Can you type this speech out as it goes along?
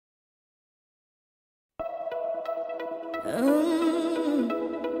A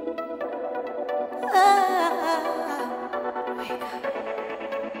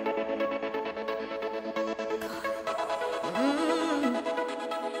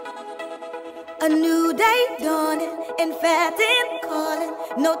new day dawning, in fact in calling.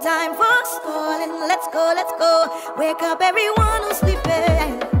 No time for stalling. Let's go, let's go. Wake up everyone who's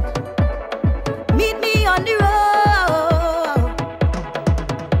sleeping. Meet me on the road.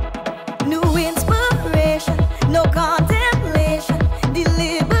 New inspiration, no contemplation,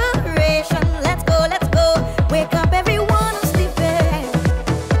 deliberation. Let's go, let's go. Wake up everyone who's sleeping.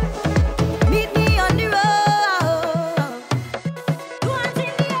 Meet me on the road. Hands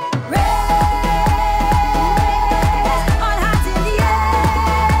in the air. Raise all hands in the air.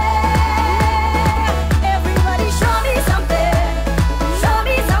 Everybody show me something. Show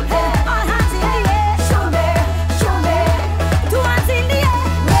me something. All hands in the air. Show me, show me. Two hands in the air.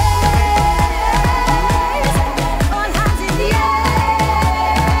 Raise all hands in the air.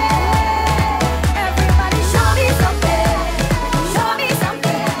 Everybody show me something. Show me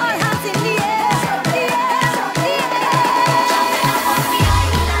something. All hands in the air. The air, the air.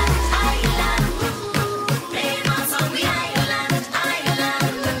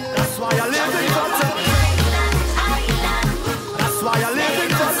 That's why I live in Kartel. That's why I live in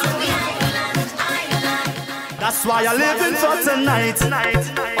Kartel. That's why I live in for tonight.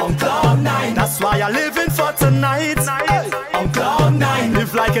 On cloud nine. That's why I live in for tonight. On cloud nine.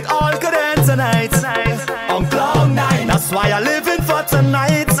 Live like it all could end tonight. On cloud nine. That's why I live in for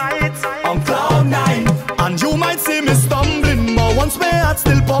tonight. On cloud nine. And you might see me stumbling, but once my heart's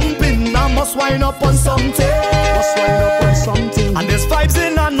still pumping, I must wind up on something. And there's vibes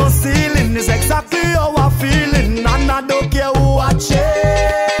in and no ceiling. Is exactly how I'm feeling, and I don't care who watch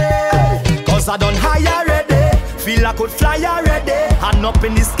it. Cause I done high already. Feel I could fly already. Hand up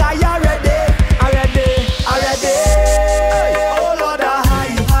in the sky already. Already. Oh Lord, I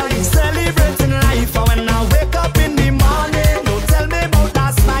high. Celebrating life. And when I wake up in the morning, don't tell me about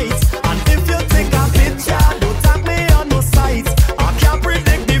last night. And if you take a picture, don't tag me on no sites. I can't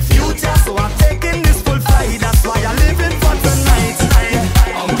predict the future, so I'm taking this full flight. That's why I live in for tonight.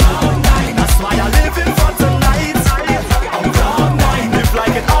 On cloud nine. That's why I live in for tonight. On cloud nine. Live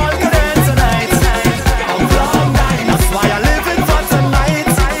like it all could end tonight. On cloud nine. That's why I live in for tonight.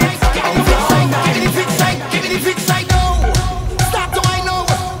 On cloud nine. Give me the fix right, give me the fix right now. Start to wind now.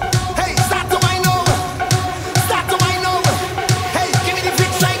 Hey, start to wind now. Start to wind now. Hey, give me the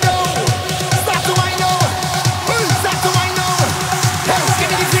fix right now. Start to wind now. Start to wind now. Hey, give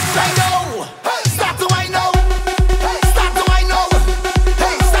me the fix right now. Hey, start to wind now. Hey, start to wind now.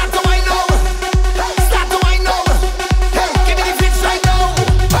 Hey, start to wind now. Hey, start to wind now. Hey, give me the fix right now.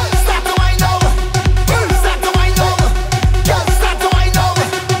 Hey, start to wind now. Start to wind now. Girl, start to wind now.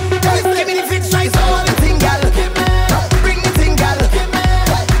 Hey, give me the fix right now. The thing, girl. Bring the thing, girl.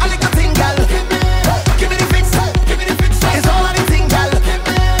 I like the thing, girl. Give me the fix. Give me the fix right. It's all on the thing, girl.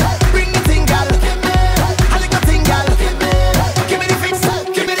 Bring the thing, girl. I like the thing, girl. Give me the fix.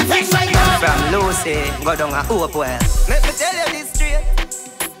 Give me the fix right now. From Lucy, go down a Hopewell. Let me tell you this straight.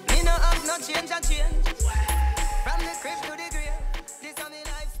 Me no have no change and change. From the crib to the